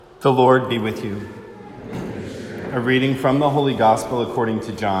The Lord be with you. A reading from the Holy Gospel according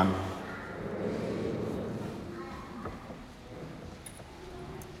to John.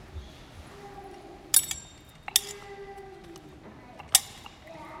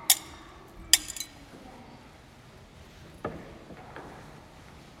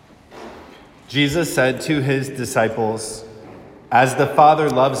 Jesus said to his disciples, "As the Father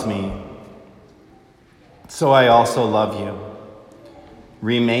loves me, so I also love you.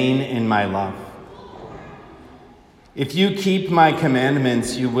 Remain in my love. If you keep my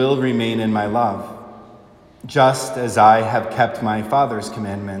commandments, you will remain in my love, just as I have kept my Father's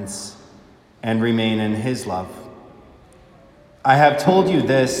commandments and remain in his love. I have told you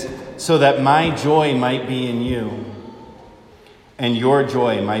this so that my joy might be in you and your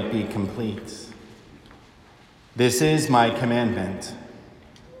joy might be complete. This is my commandment: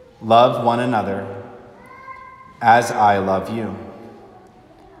 love one another as I love you.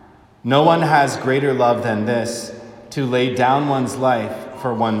 No one has greater love than this, to lay down one's life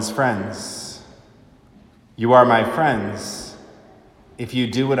for one's friends. You are my friends if you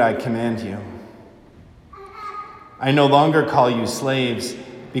do what I command you. I no longer call you slaves,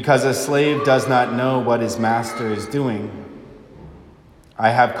 because a slave does not know what his master is doing. I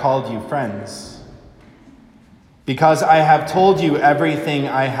have called you friends, because I have told you everything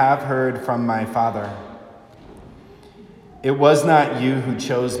I have heard from my Father. It was not you who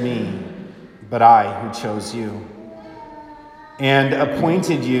chose me, but I who chose you, and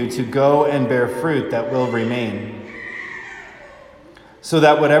appointed you to go and bear fruit that will remain, so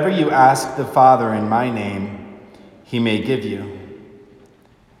that whatever you ask the Father in my name, he may give you.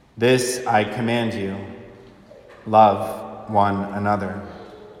 This I command you: love one another."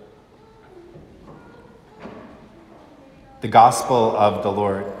 The Gospel of the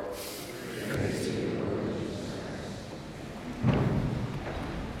Lord.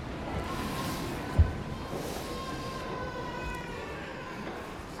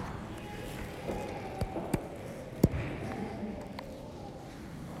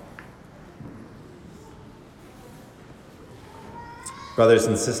 Brothers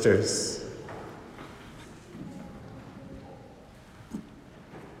and sisters,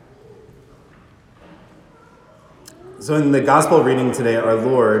 so in the gospel reading today, our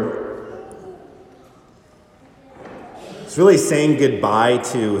Lord is really saying goodbye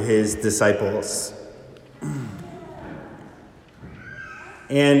to his disciples.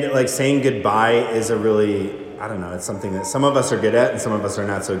 And saying goodbye is it's something that some of us are good at and some of us are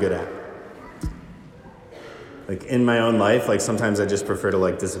not so good at. In my own life, sometimes I just prefer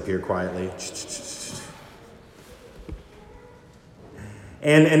to disappear quietly.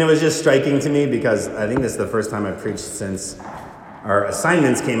 And it was just striking to me because I think this is the first time I've preached since our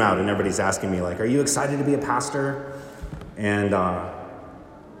assignments came out, and everybody's asking me are you excited to be a pastor? And I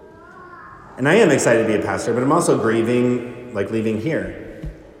am excited to be a pastor, but I'm also grieving leaving here.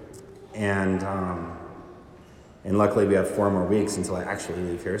 And luckily we have 4 more weeks until I actually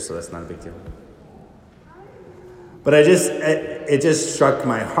leave here, so that's not a big deal. But it just struck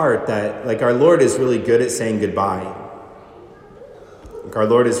my heart that our Lord is really good at saying goodbye. Our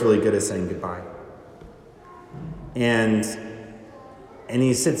Lord is really good at saying goodbye. And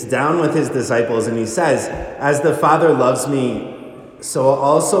he sits down with his disciples and he says, "As the Father loves me, so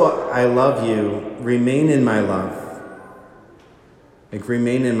also I love you. Remain in my love."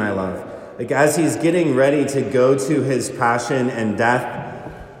 Remain in my love. As he's getting ready to go to his passion and death,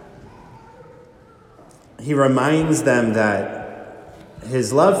 he reminds them that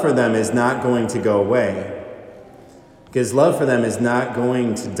his love for them is not going to go away. His love for them is not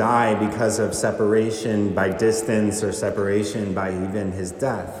going to die because of separation by distance or separation by even his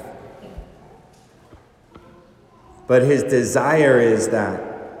death. But his desire is that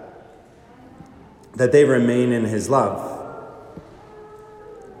they remain in his love.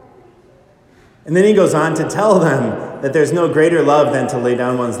 And then he goes on to tell them that there's no greater love than to lay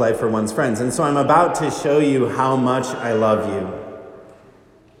down one's life for one's friends. And so I'm about to show you how much I love you,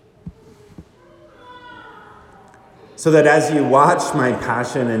 so that as you watch my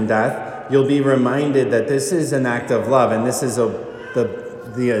passion and death, you'll be reminded that this is an act of love, and this is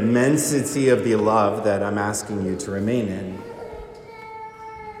the immensity of the love that I'm asking you to remain in.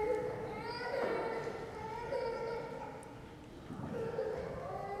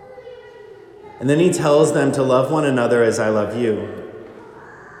 And then he tells them to love one another as I love you.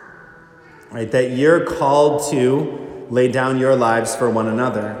 Right? That you're called to lay down your lives for one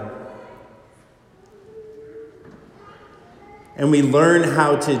another. And we learn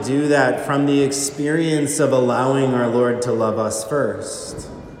how to do that from the experience of allowing our Lord to love us first.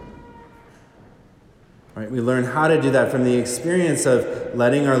 Right? We learn how to do that from the experience of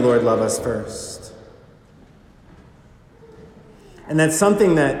letting our Lord love us first. And that's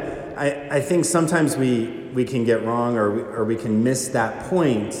something that I think sometimes we can get wrong, or we can miss that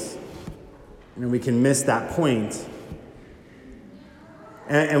point. We can miss that point.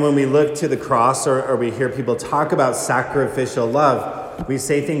 And when we look to the cross, or we hear people talk about sacrificial love, we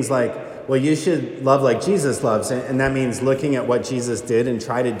say things like, well, you should love like Jesus loves. And that means looking at what Jesus did and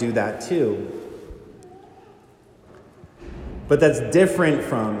try to do that too. But that's different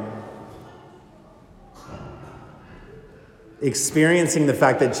from experiencing the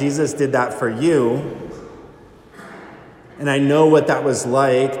fact that Jesus did that for you. And I know what that was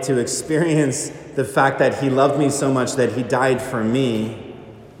like to experience the fact that he loved me so much that he died for me.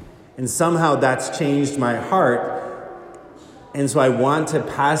 And somehow that's changed my heart. And so I want to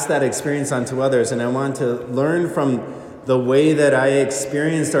pass that experience on to others. And I want to learn from the way that I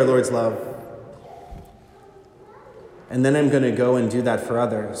experienced our Lord's love. And then I'm going to go and do that for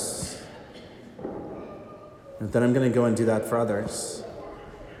others. And then I'm going to go and do that for others.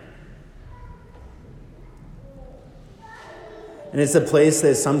 And it's a place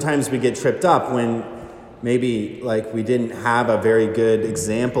that sometimes we get tripped up when maybe we didn't have a very good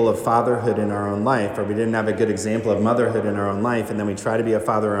example of fatherhood in our own life, or we didn't have a good example of motherhood in our own life, and then we try to be a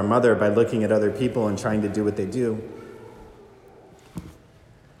father or a mother by looking at other people and trying to do what they do,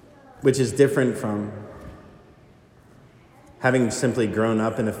 which is different from having simply grown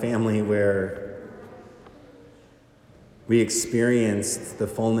up in a family where we experienced the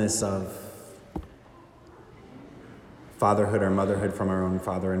fullness of fatherhood or motherhood from our own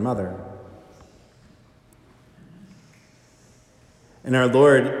father and mother. And our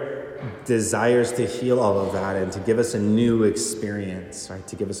Lord desires to heal all of that and to give us a new experience, right?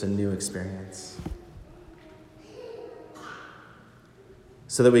 To give us a new experience.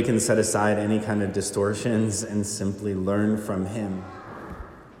 So that we can set aside any kind of distortions and simply learn from him.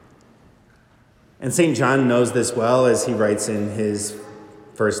 And St. John knows this well as he writes in his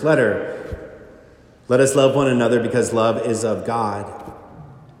first letter. Let us love one another because love is of God.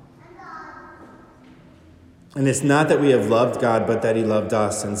 And it's not that we have loved God, but that he loved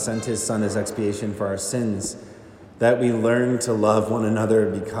us and sent his Son as expiation for our sins, that we learn to love one another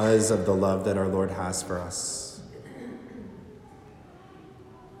because of the love that our Lord has for us.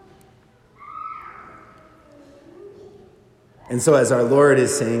 And so as our Lord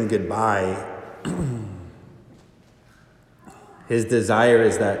is saying goodbye, his desire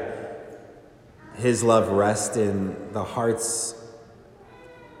is that his love rest in the hearts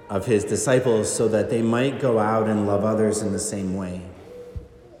of his disciples so that they might go out and love others in the same way.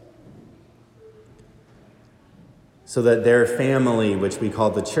 So that their family, which we call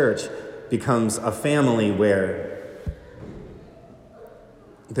the church, becomes a family where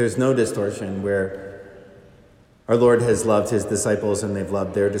there's no distortion, where our Lord has loved his disciples and they've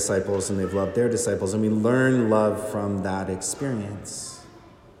loved their disciples and they've loved their disciples, and we learn love from that experience.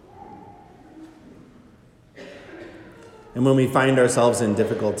 And when we find ourselves in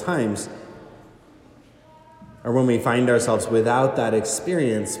difficult times, or when we find ourselves without that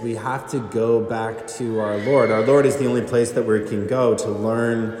experience, we have to go back to our Lord. Our Lord is the only place that we can go to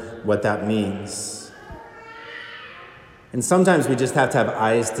learn what that means. And sometimes we just have to have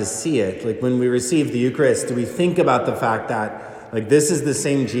eyes to see it. Like when we receive the Eucharist, do we think about the fact that this is the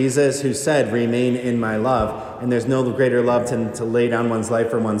same Jesus who said, remain in my love, and there's no greater love to lay down one's life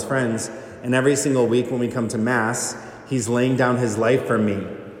for one's friends. And every single week when we come to Mass, he's laying down his life for me.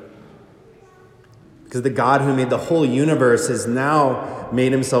 Because the God who made the whole universe has now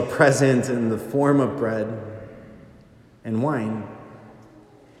made himself present in the form of bread and wine.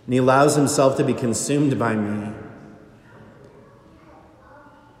 And he allows himself to be consumed by me.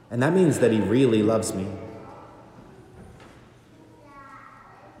 And that means that he really loves me.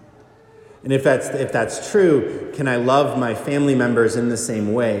 And if that's true, can I love my family members in the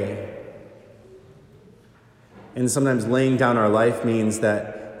same way? And sometimes laying down our life means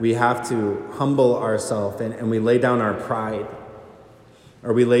that we have to humble ourselves and we lay down our pride,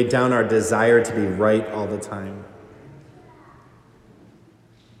 or we lay down our desire to be right all the time.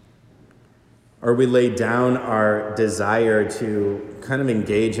 Or we lay down our desire to kind of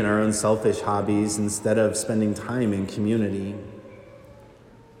engage in our own selfish hobbies instead of spending time in community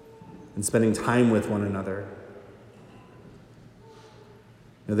and spending time with one another.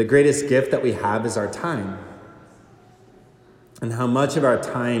 The greatest gift that we have is our time. And how much of our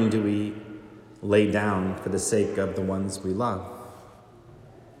time do we lay down for the sake of the ones we love?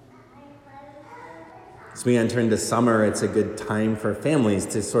 As we enter into summer, it's a good time for families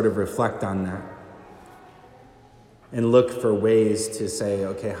to sort of reflect on that. and look for ways to say,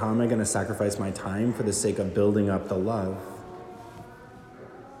 okay, how am I going to sacrifice my time for the sake of building up the love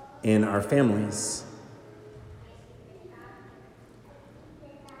in our families?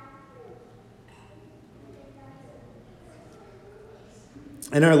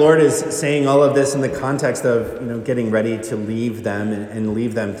 And our Lord is saying all of this in the context of, getting ready to leave them and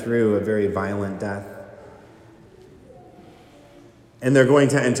leave them through a very violent death. And they're going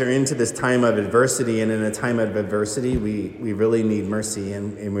to enter into this time of adversity, and in a time of adversity, we really need mercy,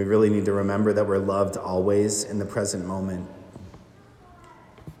 and we really need to remember that we're loved always in the present moment.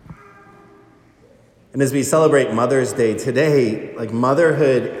 And as we celebrate Mother's Day today,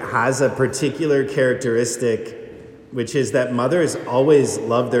 motherhood has a particular characteristic, which is that mothers always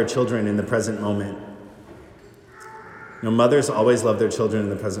love their children in the present moment. Mothers always love their children in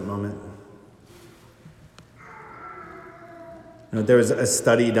the present moment. There was a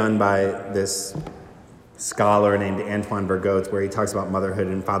study done by this scholar named Antoine Vergote where he talks about motherhood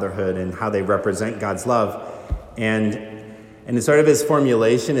and fatherhood and how they represent God's love. And sort of his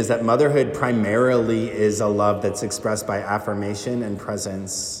formulation is that motherhood primarily is a love that's expressed by affirmation and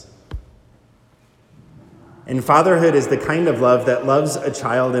presence. And fatherhood is the kind of love that loves a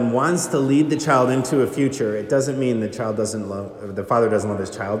child and wants to lead the child into a future. It doesn't mean the father doesn't love his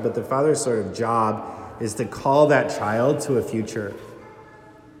child, but the father's sort of job is to call that child to a future,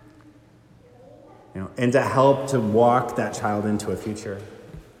 and to help to walk that child into a future.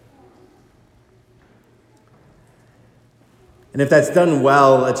 And if that's done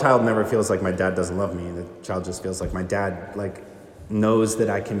well, a child never feels like my dad doesn't love me. The child just feels like my dad knows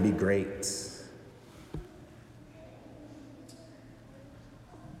that I can be great.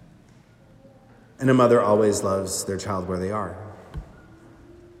 And a mother always loves their child where they are.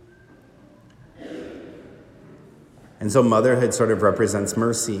 And so motherhood sort of represents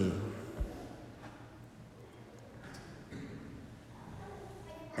mercy.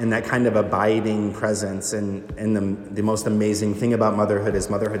 And that kind of abiding presence. And the most amazing thing about motherhood is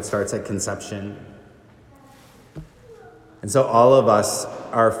motherhood starts at conception. And so all of us,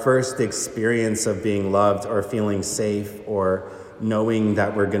 our first experience of being loved or feeling safe or knowing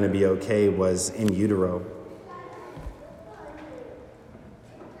that we're going to be okay was in utero.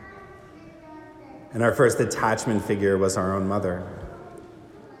 And our first attachment figure was our own mother.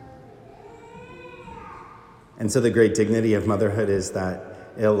 And so the great dignity of motherhood is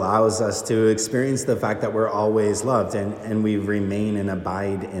that it allows us to experience the fact that we're always loved, and we remain and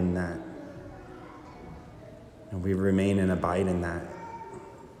abide in that. And we remain and abide in that.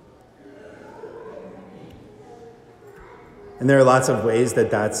 And there are lots of ways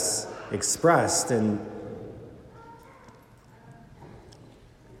that that's expressed, and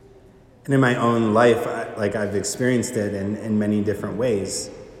in my own life, I've experienced it in many different ways.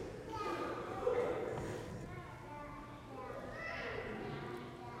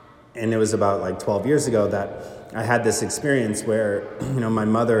 And it was about 12 years ago that I had this experience where, my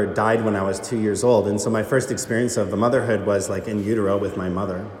mother died when I was 2 years old. And so my first experience of the motherhood was in utero with my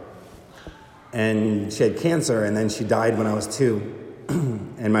mother. And she had cancer, and then she died when I was 2.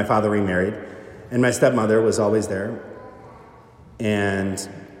 And my father remarried. And my stepmother was always there. And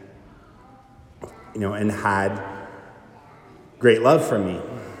and had great love for me.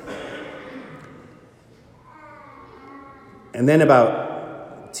 And then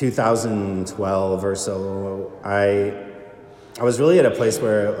about 2012 or so, I was really at a place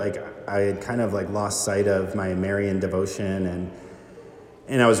where I had kind of lost sight of my Marian devotion,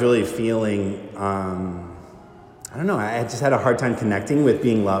 and I was really feeling, I just had a hard time connecting with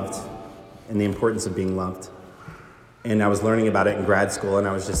being loved and the importance of being loved. And I was learning about it in grad school, and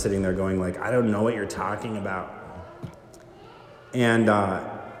I was just sitting there going I don't know what you're talking about. And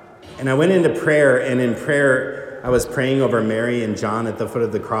I went into prayer, and in prayer, I was praying over Mary and John at the foot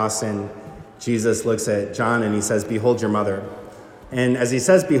of the cross, and Jesus looks at John and he says, "Behold your mother." And as he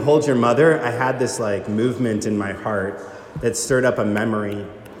says, "Behold your mother," I had this movement in my heart that stirred up a memory.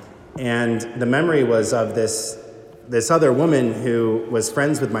 And the memory was of this other woman who was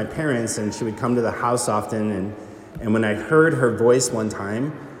friends with my parents, and she would come to the house often, and when I heard her voice one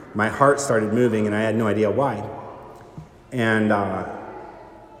time, my heart started moving, and I had no idea why.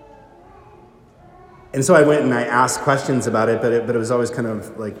 And so I went and I asked questions about it, but it was always kind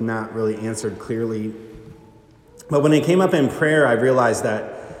of not really answered clearly. But when it came up in prayer, I realized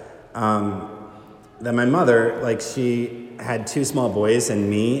that my mother, she had 2 small boys and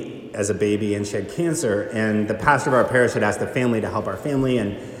me as a baby, and she had cancer. And the pastor of our parish had asked the family to help our family,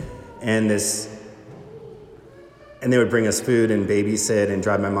 and they would bring us food and babysit and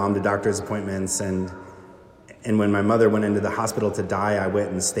drive my mom to doctor's appointments. And when my mother went into the hospital to die, I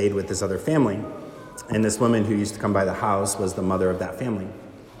went and stayed with this other family. And this woman who used to come by the house was the mother of that family.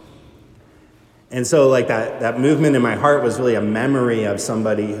 And so like that movement in my heart was really a memory of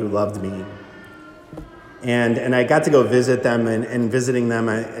somebody who loved me. And I got to go visit them, and visiting them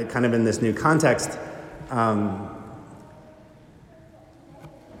kind of in this new context, I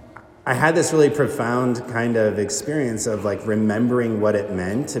had this really profound kind of experience of like remembering what it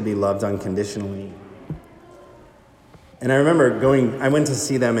meant to be loved unconditionally. And I remember I went to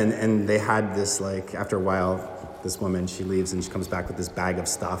see them, and they had this, like, after a while, this woman, she leaves and she comes back with this bag of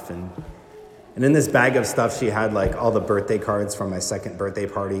stuff. And in this bag of stuff, she had like all the birthday cards from my second birthday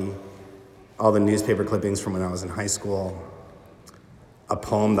party, all the newspaper clippings from when I was in high school, a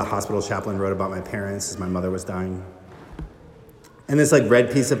poem the hospital chaplain wrote about my parents as my mother was dying, and this like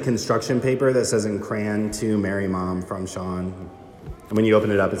red piece of construction paper that says in crayon, "To Mary Mom from Sean." And when you open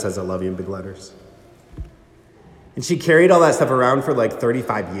it up, it says, "I love you" in big letters. And she carried all that stuff around for like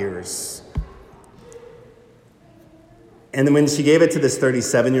 35 years. And then when she gave it to this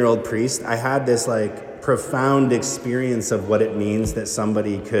 37-year-old priest, I had this like profound experience of what it means that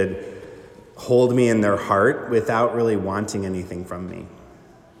somebody could hold me in their heart without really wanting anything from me.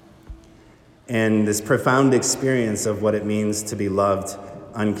 And this profound experience of what it means to be loved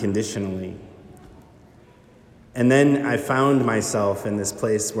unconditionally. And then I found myself in this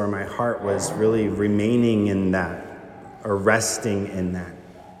place where my heart was really remaining in that, or resting in that.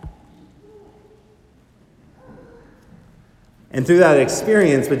 And through that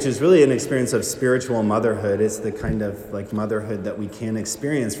experience, which is really an experience of spiritual motherhood, it's the kind of like motherhood that we can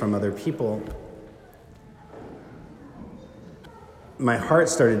experience from other people, my heart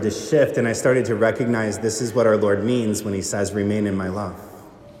started to shift, and I started to recognize this is what our Lord means when he says, "Remain in my love."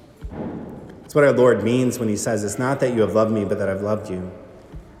 It's what our Lord means when he says, "It's not that you have loved me, but that I've loved you."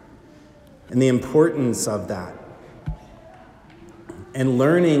 And the importance of that. And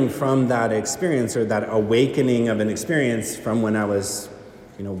learning from that experience, or that awakening of an experience from when I was,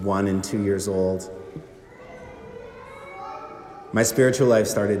 1 and 2 years old, my spiritual life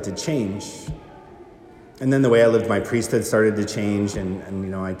started to change. And then the way I lived my priesthood started to change,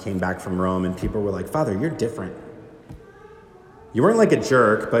 and I came back from Rome, and people were like, "Father, you're different. You weren't like a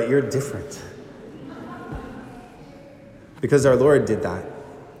jerk, but you're different." Because our Lord did that.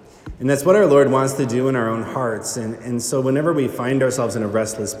 And that's what our Lord wants to do in our own hearts. And so whenever we find ourselves in a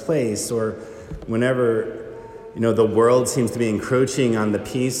restless place, or whenever, the world seems to be encroaching on the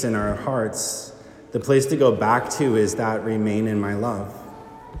peace in our hearts, the place to go back to is that "Remain in my love."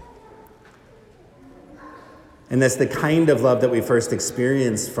 And that's the kind of love that we first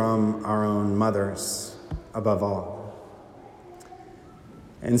experienced from our own mothers, above all.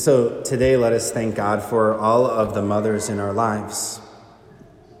 And so today, let us thank God for all of the mothers in our lives,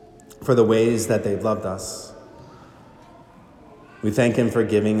 for the ways that they've loved us. We thank him for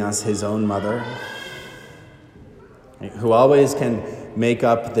giving us his own mother, who always can make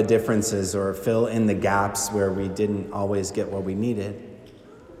up the differences or fill in the gaps where we didn't always get what we needed.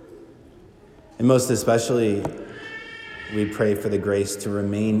 And most especially, we pray for the grace to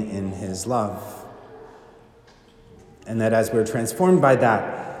remain in his love. And that as we're transformed by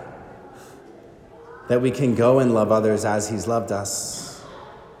that we can go and love others as he's loved us,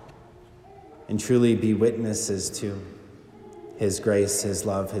 and truly be witnesses to his grace, his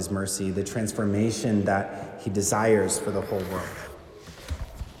love, his mercy, the transformation that he desires for the whole world.